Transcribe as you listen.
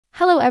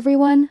Hello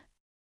everyone!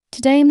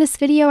 Today in this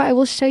video I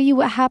will show you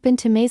what happened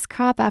to maize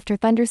crop after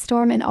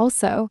thunderstorm and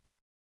also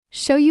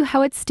show you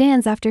how it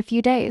stands after a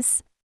few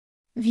days.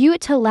 View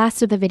it till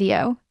last of the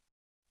video.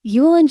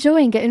 You will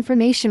enjoy and get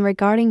information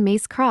regarding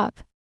maize crop.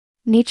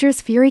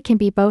 Nature's fury can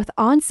be both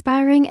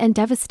awe-inspiring and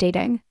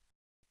devastating.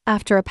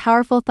 After a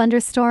powerful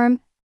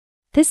thunderstorm,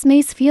 this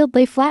maize field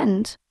lay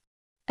flattened,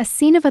 a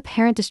scene of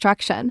apparent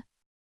destruction.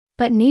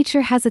 But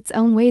nature has its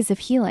own ways of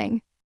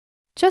healing.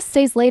 Just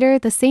days later,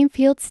 the same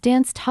field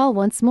stands tall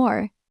once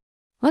more.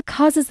 What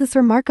causes this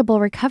remarkable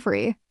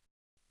recovery?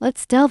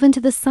 Let's delve into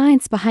the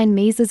science behind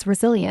maize's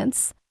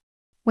resilience.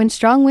 When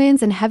strong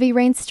winds and heavy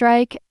rain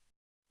strike,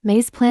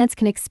 maize plants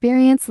can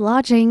experience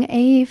lodging,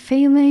 a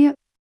famous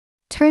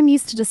term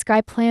used to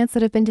describe plants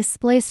that have been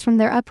displaced from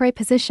their upright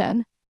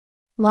position.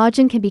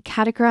 Lodging can be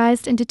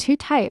categorized into two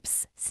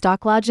types: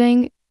 stalk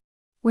lodging,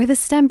 where the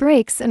stem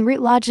breaks, and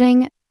root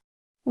lodging,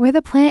 where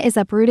the plant is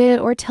uprooted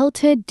or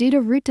tilted due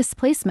to root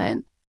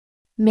displacement.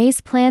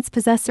 Maize plants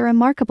possess a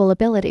remarkable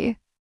ability,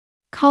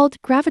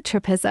 called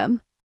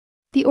gravitropism,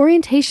 the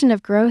orientation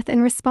of growth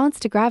in response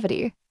to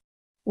gravity.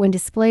 When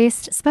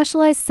displaced,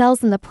 specialized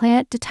cells in the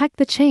plant detect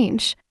the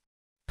change,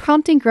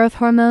 prompting growth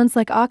hormones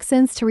like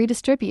auxins to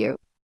redistribute,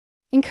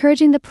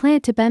 encouraging the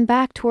plant to bend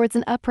back towards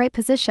an upright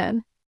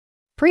position.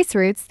 Brace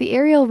roots, the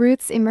aerial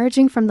roots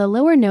emerging from the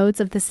lower nodes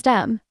of the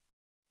stem,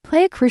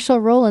 play a crucial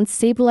role in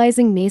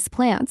stabilizing maize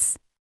plants.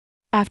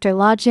 After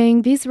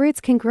lodging, these roots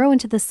can grow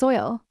into the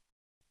soil,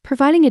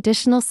 providing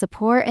additional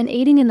support and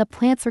aiding in the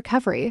plant's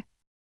recovery.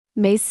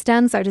 Maize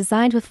stems are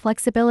designed with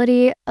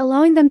flexibility,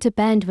 allowing them to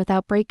bend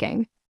without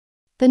breaking.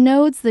 The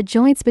nodes, the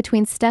joints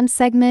between stem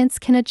segments,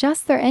 can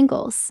adjust their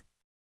angles,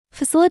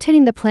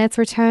 facilitating the plant's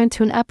return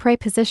to an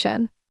upright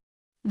position.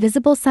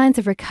 Visible signs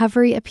of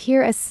recovery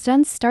appear as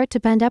stems start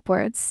to bend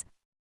upwards.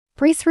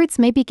 Brace roots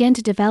may begin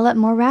to develop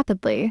more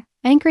rapidly,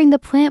 anchoring the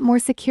plant more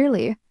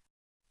securely.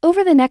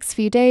 Over the next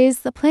few days,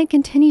 the plant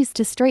continues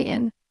to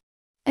straighten,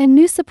 and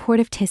new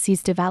supportive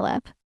tissues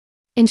develop,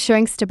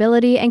 ensuring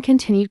stability and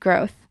continued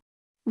growth.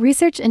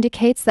 Research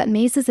indicates that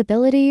maize's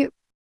ability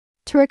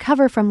to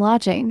recover from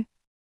lodging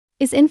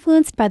is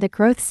influenced by the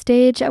growth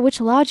stage at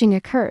which lodging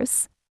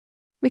occurs.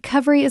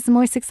 Recovery is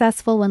more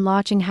successful when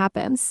lodging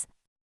happens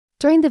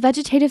during the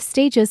vegetative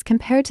stages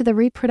compared to the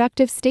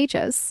reproductive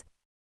stages.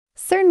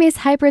 Certain maize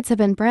hybrids have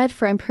been bred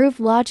for improved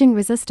lodging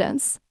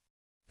resistance,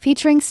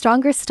 featuring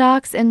stronger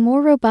stalks and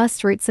more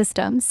robust root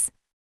systems.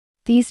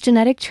 These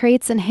genetic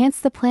traits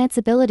enhance the plant's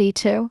ability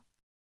to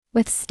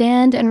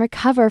withstand and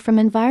recover from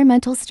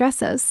environmental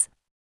stresses.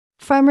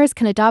 Farmers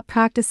can adopt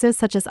practices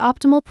such as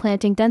optimal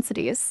planting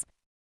densities,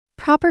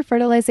 proper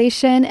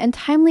fertilization, and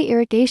timely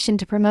irrigation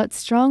to promote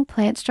strong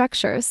plant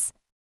structures.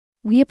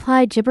 We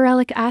apply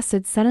gibberellic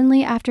acid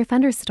suddenly after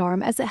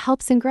thunderstorm as it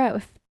helps in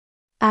growth.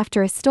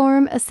 After a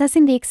storm,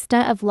 assessing the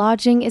extent of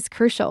lodging is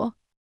crucial.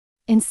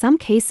 In some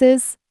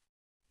cases,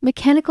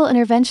 mechanical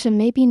intervention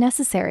may be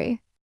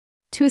necessary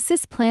to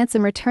assist plants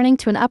in returning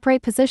to an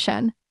upright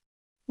position.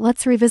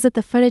 Let's revisit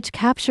the footage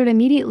captured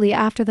immediately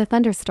after the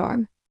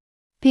thunderstorm.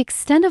 The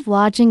extent of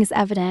lodging is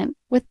evident,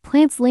 with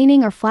plants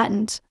leaning or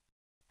flattened.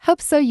 Hope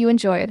so you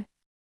enjoyed.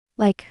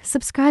 Like,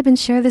 subscribe, and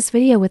share this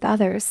video with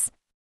others.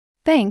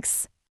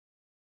 Thanks.